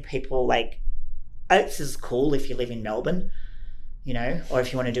 So many people, like, oats is cool if you live in Melbourne, you know, or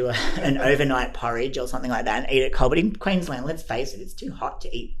if you want to do an overnight porridge or something like that and eat it cold. But in Queensland, let's face it, it's too hot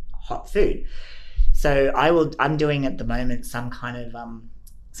to eat hot food. So I'm doing at the moment some kind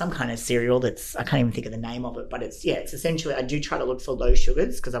of cereal that's, I can't even think of the name of it, but it's essentially, I do try to look for low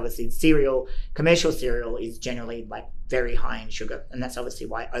sugars, because obviously commercial cereal is generally like very high in sugar, and that's obviously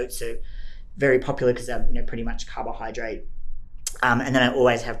why oats are very popular, because they're, you know, pretty much carbohydrate. And then I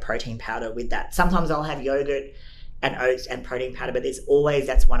always have protein powder with that. Sometimes I'll have yogurt and oats and protein powder, but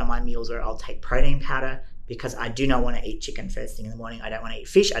that's one of my meals where I'll take protein powder, because I do not want to eat chicken first thing in the morning. I don't want to eat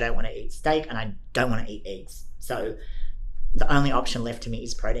fish, I don't want to eat steak, and I don't want to eat eggs. So the only option left to me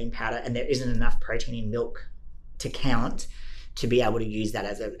is protein powder, and there isn't enough protein in milk to count to be able to use that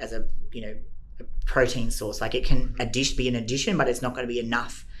as a you know, a protein source. Like, it can be an addition, but it's not going to be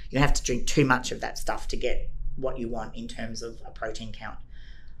enough. You don't have to drink too much of that stuff to get what you want in terms of a protein count.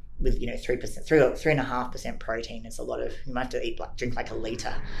 With, you know, 3.5% protein, it's a lot of, you might have to drink like a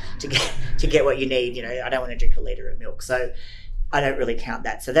litre to get what you need. You know, I don't want to drink a litre of milk, so I don't really count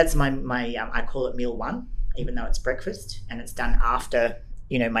that. So that's my I call it meal one, even though it's breakfast, and it's done after,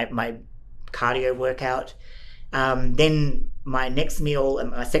 you know, my cardio workout. Then my next meal,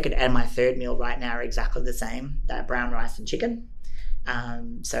 and my second and my third meal right now are exactly the same. They're brown rice and chicken.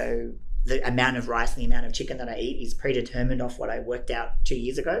 So the amount of rice and the amount of chicken that I eat is predetermined off what I worked out 2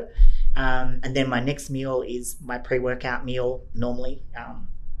 years ago. And then my next meal is my pre-workout meal normally,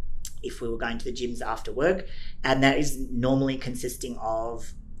 if we were going to the gyms after work. And that is normally consisting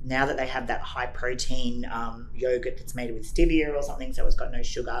of, now that they have that high protein yogurt that's made with stevia or something, so it's got no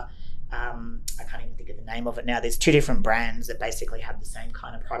sugar. I can't even think of the name of it now. There's 2 different brands that basically have the same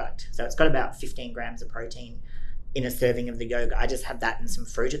kind of product. So it's got about 15 grams of protein in a serving of the yogurt. I just have that and some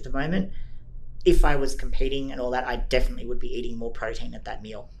fruit at the moment. If I was competing and all that, I definitely would be eating more protein at that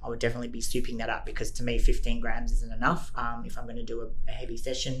meal. I would definitely be souping that up, because to me 15 grams isn't enough if I'm going to do a heavy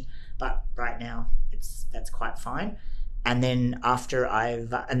session. But right now that's quite fine. And then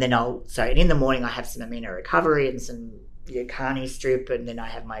so in the morning I have some amino recovery and some carne strip, and then I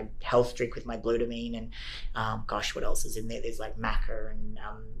have my health drink with my glutamine and what else is in there? There's like maca and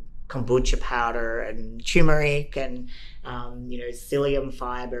kombucha powder and turmeric and psyllium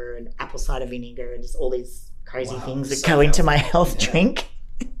fiber and apple cider vinegar and just all these crazy things that go into my health drink.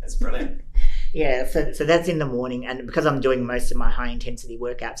 That's brilliant. Yeah, so that's in the morning, and because I'm doing most of my high intensity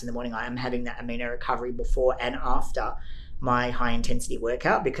workouts in the morning, I am having that amino recovery before and after my high intensity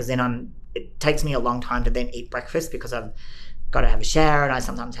workout, because then it takes me a long time to then eat breakfast, because I've got to have a shower, and I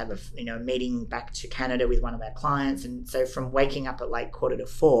sometimes have a meeting back to Canada with one of our clients, and so from waking up at like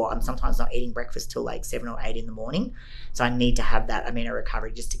 3:45, I'm sometimes not eating breakfast till like 7 or 8 in the morning. So I need to have that amino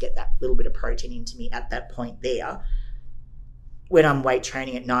recovery just to get that little bit of protein into me at that point there. When I'm weight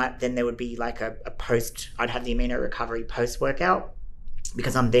training at night, then there would be like a post, I'd have the amino recovery post workout,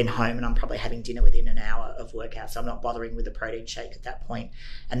 because I'm then home and I'm probably having dinner within an hour of workout, so I'm not bothering with the protein shake at that point.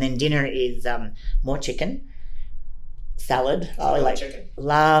 And then dinner is more chicken, salad.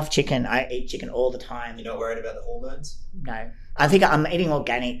 Love chicken. I eat chicken all the time. You're not worried about the hormones? No. I think I'm eating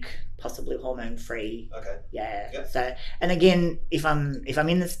organic, possibly hormone free. Okay. Yeah. Yep. So, and again, if I'm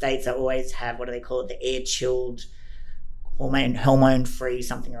in the States, I always have, what do they call it? The air chilled hormone free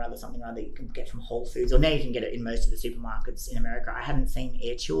something or other that you can get from Whole Foods, or now you can get it in most of the supermarkets in America. I haven't seen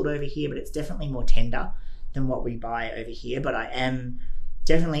air chilled over here, but it's definitely more tender than what we buy over here. But I am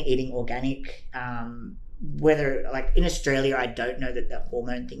definitely eating organic. Whether, like in Australia, I don't know that the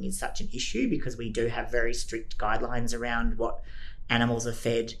hormone thing is such an issue, because we do have very strict guidelines around what animals are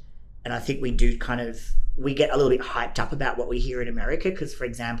fed. And I think we get a little bit hyped up about what we hear in America, because, for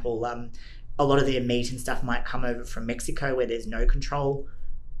example, a lot of their meat and stuff might come over from Mexico, where there's no control,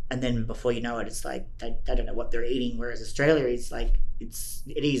 and then before you know it, it's like they don't know what they're eating. Whereas Australia is like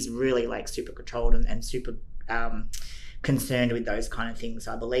it is really like super controlled and super concerned with those kind of things.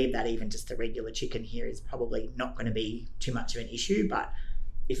 So I believe that even just the regular chicken here is probably not going to be too much of an issue. But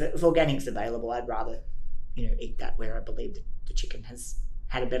if organic's available, I'd rather eat that, where I believe that the chicken has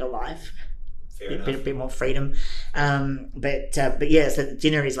had a better life. A bit more freedom. But yeah, so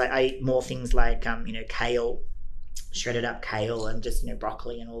dinner is like, I eat more things like kale, shredded up kale, and just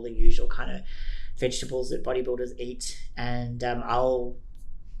broccoli and all the usual kind of vegetables that bodybuilders eat. And I'll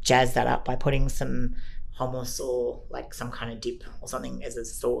jazz that up by putting some hummus or like some kind of dip or something as a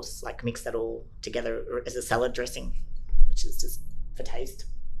sauce, like mix that all together as a salad dressing, which is just for taste.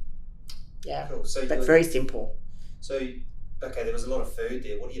 Yeah, cool. But very simple. So okay, there was a lot of food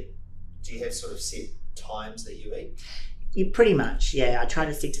there. Do you have sort of set times that you eat? You pretty much, yeah. I try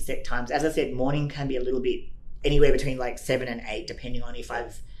to stick to set times. As I said, morning can be a little bit anywhere between like 7 and 8, depending on if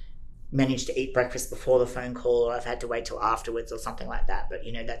I've managed to eat breakfast before the phone call or I've had to wait till afterwards or something like that. But,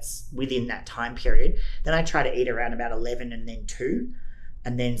 you know, that's within that time period. Then I try to eat around about 11 and then 2,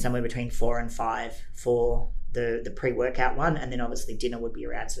 and then somewhere between 4 and 5 for the pre-workout one. And then obviously dinner would be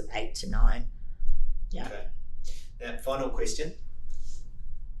around sort of 8 to 9. Yeah. Okay. Now, final question.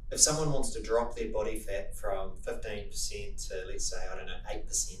 If someone wants to drop their body fat from 15% to, let's say,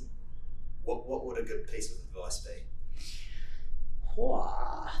 8%, what would a good piece of advice be?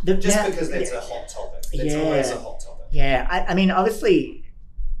 Because that's a hot topic. That's always a hot topic. Yeah. I mean, obviously,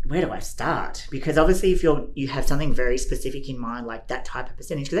 where do I start? Because obviously if you have something very specific in mind, like that type of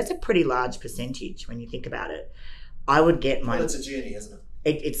percentage, because that's a pretty large percentage when you think about it, I would get my... Well, it's a journey, isn't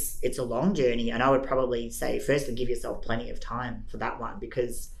it? It's a long journey, and I would probably say, firstly, give yourself plenty of time for that one,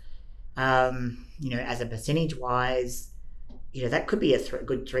 because... you know, as a percentage wise, you know, that could be a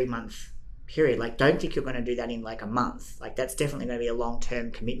good 3-month period. Like, don't think you're going to do that in like a month. Like, that's definitely going to be a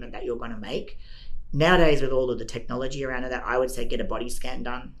long-term commitment that you're going to make. Nowadays, with all of the technology around that, I would say get a body scan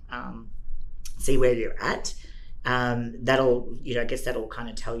done, see where you're at. That'll, you know, I guess that'll kind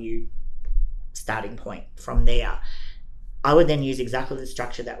of tell you starting point from there. I would then use exactly the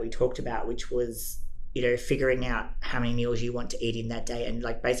structure that we talked about, which was, you know, figuring out how many meals you want to eat in that day and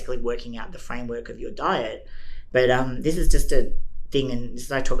like basically working out the framework of your diet. But this is just a thing, and this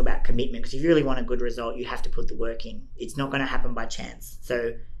is, I talk about commitment, because if you really want a good result, you have to put the work in. It's not going to happen by chance.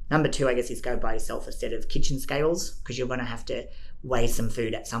 So number 2, I guess, is go buy yourself a set of kitchen scales, because you're going to have to weigh some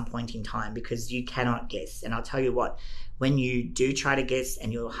food at some point in time, because you cannot guess. And I'll tell you what, when you do try to guess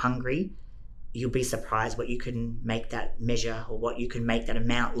and you're hungry, you'll be surprised what you can make that measure or what you can make that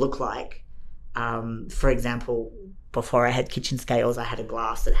amount look like. For example, before I had kitchen scales, I had a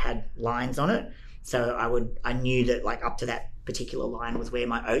glass that had lines on it. So I knew that like up to that particular line was where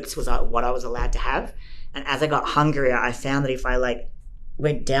my oats was what I was allowed to have. And as I got hungrier, I found that if I like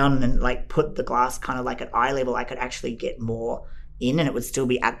went down and like put the glass kind of like at eye level, I could actually get more in, and it would still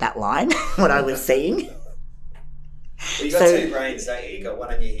be at that line, what I was seeing. Well, you got 2 brains, don't you? You got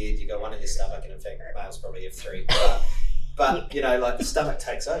one in your head, you got one in your stomach, and in fact, males probably have 3. But you know, like the stomach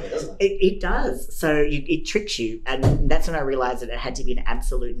takes over, doesn't it? It does. So it tricks you, and that's when I realized that it had to be an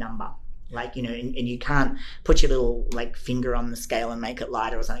absolute number. Like, you know, and you can't put your little like finger on the scale and make it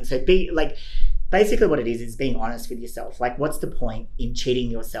lighter or something. So be like, basically what it is being honest with yourself. Like, what's the point in cheating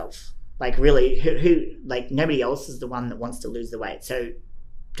yourself? Like, really, who like, nobody else is the one that wants to lose the weight. So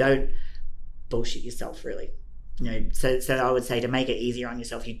don't bullshit yourself, really. You know, so I would say, to make it easier on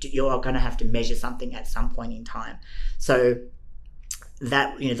yourself, you're going to have to measure something at some point in time. So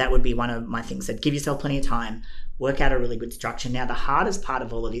that, you know, that would be one of my things. So give yourself plenty of time, work out a really good structure. Now, the hardest part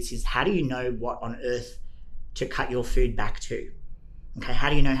of all of this is, how do you know what on earth to cut your food back to? Okay,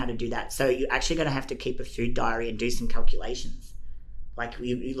 how do you know how to do that? So you're actually going to have to keep a food diary and do some calculations. Like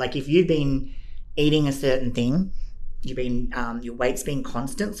if you've been eating a certain thing, you've been your weight's been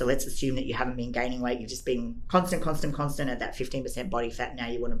constant, so let's assume that you haven't been gaining weight, you've just been constant at that 15% body fat. Now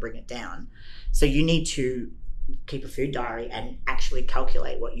you want to bring it down, so you need to keep a food diary and actually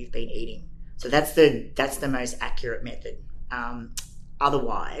calculate what you've been eating. So that's the most accurate method.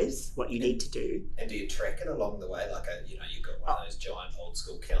 Otherwise, what you need to do... And do you track it along the way? Like, you've got one of those giant old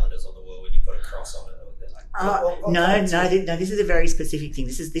school calendars on the wall and you put a cross on it. No, this is a very specific thing.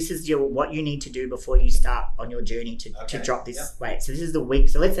 This is what you need to do before you start on your journey to drop this weight. So this is the week.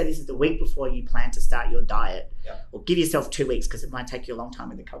 So let's say this is the week before you plan to start your diet. Yep. Or give yourself 2 weeks, because it might take you a long time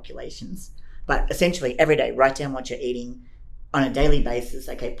with the calculations. But essentially, every day, write down what you're eating on a daily basis.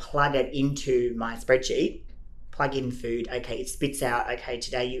 Okay, plug it into my spreadsheet. Plug in food. Okay, it spits out, okay,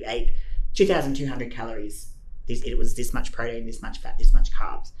 today you ate 2,200 calories. It was this much protein, this much fat, this much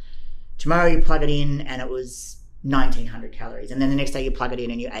carbs. Tomorrow you plug it in and it was 1,900 calories. And then the next day you plug it in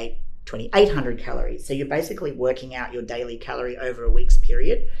and you ate 2,800 calories. So you're basically working out your daily calorie over a week's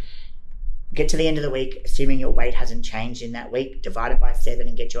period. Get to the end of the week, assuming your weight hasn't changed in that week, divide it by 7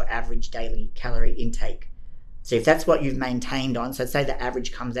 and get your average daily calorie intake. So if that's what you've maintained on, so say the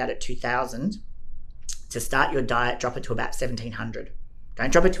average comes out at 2,000, to start your diet, drop it to about 1,700.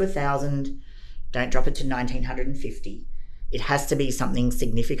 Don't drop it to 1,000. Don't drop it to 1,950. It has to be something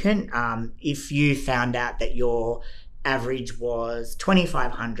significant. If you found out that your average was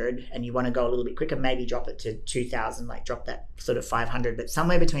 2,500 and you want to go a little bit quicker, maybe drop it to 2,000, like drop that sort of 500, but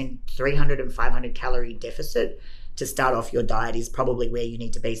somewhere between 300 and 500 calorie deficit to start off your diet is probably where you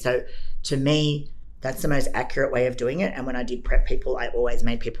need to be. So to me, That's the most accurate way of doing it. And when I did prep people, I always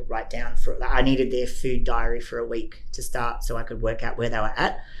made people write down I needed their food diary for a week to start so I could work out where they were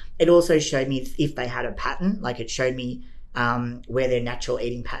at. It also showed me if they had a pattern, like it showed me where their natural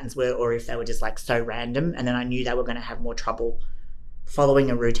eating patterns were, or if they were just like so random. And then I knew they were going to have more trouble following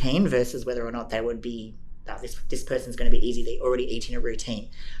a routine versus whether or not they would be, this person's going to be easy. They're already eating a routine.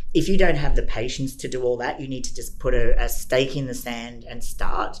 If you don't have the patience to do all that, you need to just put a stake in the sand and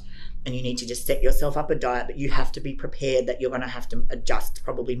start. And you need to just set yourself up a diet, but you have to be prepared that you're going to have to adjust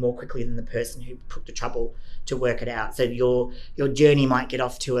probably more quickly than the person who took the trouble to work it out. So your journey might get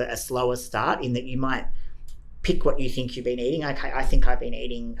off to a slower start in that you might pick what you think you've been eating. Okay, I think I've been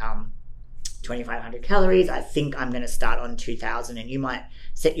eating 2,500 calories. I think I'm going to start on 2,000, and you might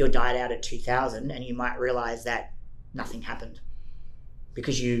set your diet out at 2,000 and you might realize that nothing happened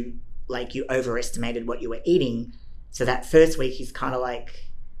because you overestimated what you were eating. So that first week is kind of like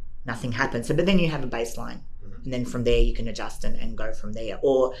nothing happened. So, but then you have a baseline, and then from there you can adjust and go from there.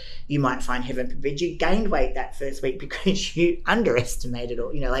 Or you might find, heaven forbid, you gained weight that first week because you underestimated,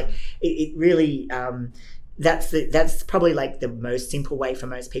 or it really. That's probably like the most simple way for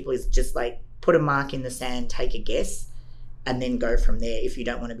most people is just like put a mark in the sand, take a guess, and then go from there. If you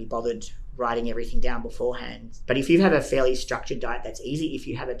don't want to be bothered writing everything down beforehand. But if you have a fairly structured diet, that's easy. If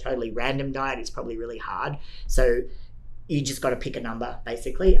you have a totally random diet, it's probably really hard. So you just got to pick a number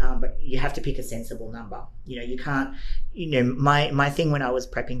basically, but you have to pick a sensible number. You can't, my thing when I was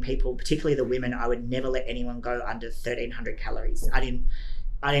prepping people, particularly the women, I would never let anyone go under 1,300 calories. I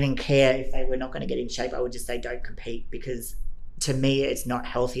didn't care if they were not going to get in shape. I would just say don't compete, because to me it's not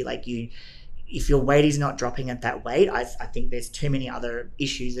healthy. Like if your weight is not dropping at that weight, I think there's too many other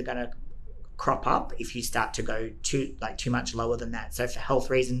issues that are going to crop up if you start to go too much lower than that. So for health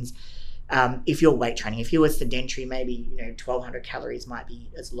reasons, if you're weight training, if you were sedentary, maybe 1,200 calories might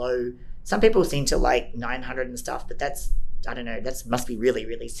be as low. Some people seem to like 900 and stuff, but that's, I don't know, that must be really,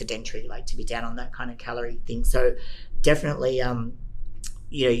 really sedentary, like to be down on that kind of calorie thing. So definitely,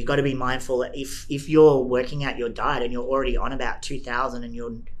 you've got to be mindful that if you're working out your diet and you're already on about 2,000 and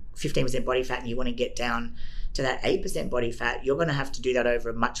you're 15% body fat and you want to get down to that 8% body fat, you're going to have to do that over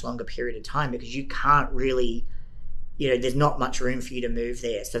a much longer period of time, because you can't really, there's not much room for you to move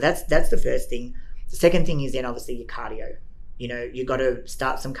there. So that's the first thing. The second thing is then obviously your cardio. You've got to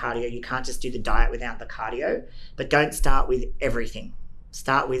start some cardio. You can't just do the diet without the cardio, but don't start with everything.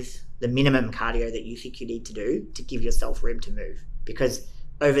 Start with the minimum cardio that you think you need to do to give yourself room to move, because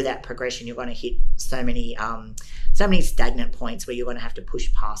over that progression, you're going to hit so many stagnant points where you're going to have to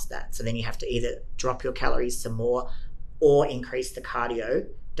push past that. So then you have to either drop your calories some more or increase the cardio.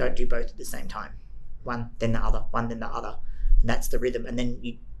 Don't do both at the same time. One, then the other, one, then the other. And that's the rhythm. And then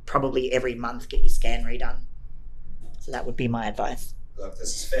you probably every month get your scan redone. So that would be my advice. Look,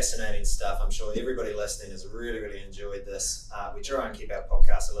 this is fascinating stuff. I'm sure everybody listening has really, really enjoyed this. We try and keep our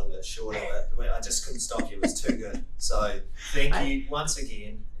podcast a little bit shorter, but I just couldn't stop you. It was too good. So thank you once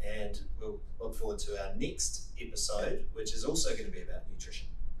again, and we'll look forward to our next episode, which is also going to be about nutrition.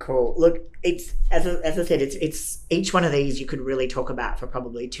 Cool. Look, it's as I said, it's each one of these you could really talk about for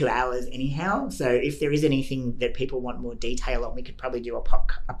probably 2 hours anyhow. So if there is anything that people want more detail on, we could probably do a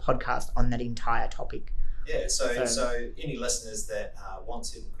podcast on that entire topic. Yeah, so any listeners that want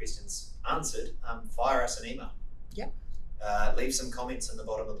certain questions answered, fire us an email. Yep. Leave some comments in the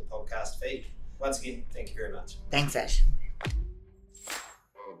bottom of the podcast feed. Once again, thank you very much. Thanks, Ash.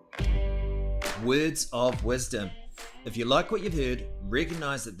 Words of wisdom. If you like what you've heard,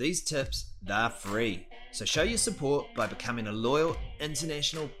 recognize that these tips, they're free. So show your support by becoming a loyal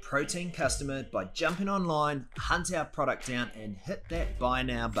international protein customer by jumping online, hunt our product down, and hit that buy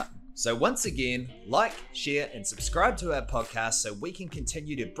now button. So once again, like, share, and subscribe to our podcast so we can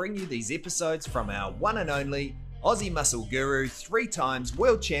continue to bring you these episodes from our one and only Aussie Muscle Guru, 3 times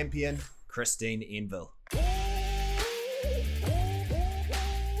world champion, Christine Envall.